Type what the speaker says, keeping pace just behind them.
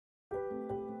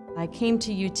I came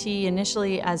to UT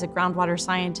initially as a groundwater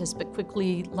scientist, but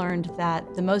quickly learned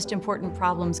that the most important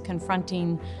problems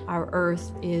confronting our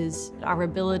Earth is our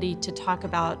ability to talk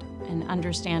about and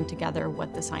understand together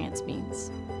what the science means.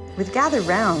 With Gather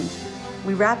Round,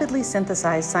 we rapidly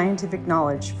synthesize scientific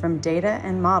knowledge from data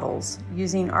and models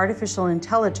using artificial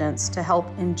intelligence to help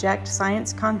inject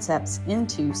science concepts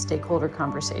into stakeholder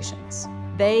conversations.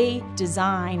 They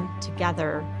design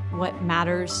together what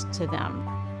matters to them.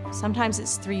 Sometimes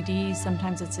it's 3D,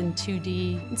 sometimes it's in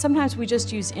 2D, and sometimes we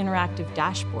just use interactive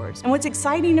dashboards. And what's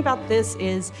exciting about this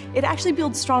is it actually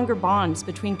builds stronger bonds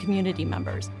between community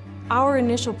members. Our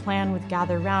initial plan with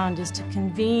Gather Round is to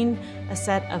convene a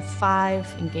set of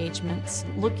 5 engagements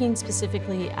looking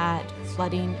specifically at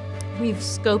flooding. We've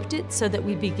scoped it so that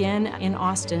we begin in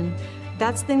Austin.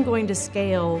 That's then going to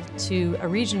scale to a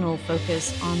regional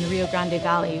focus on the Rio Grande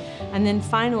Valley. And then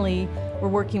finally, we're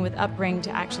working with Upbring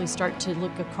to actually start to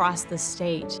look across the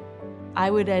state. I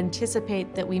would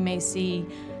anticipate that we may see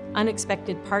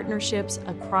unexpected partnerships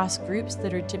across groups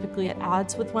that are typically at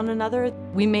odds with one another.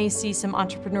 We may see some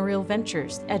entrepreneurial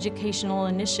ventures, educational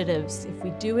initiatives. If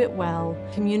we do it well,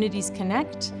 communities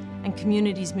connect and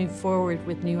communities move forward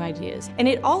with new ideas. And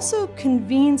it also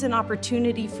convenes an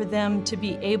opportunity for them to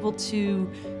be able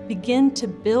to begin to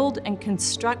build and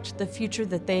construct the future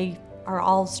that they are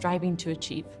all striving to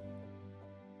achieve.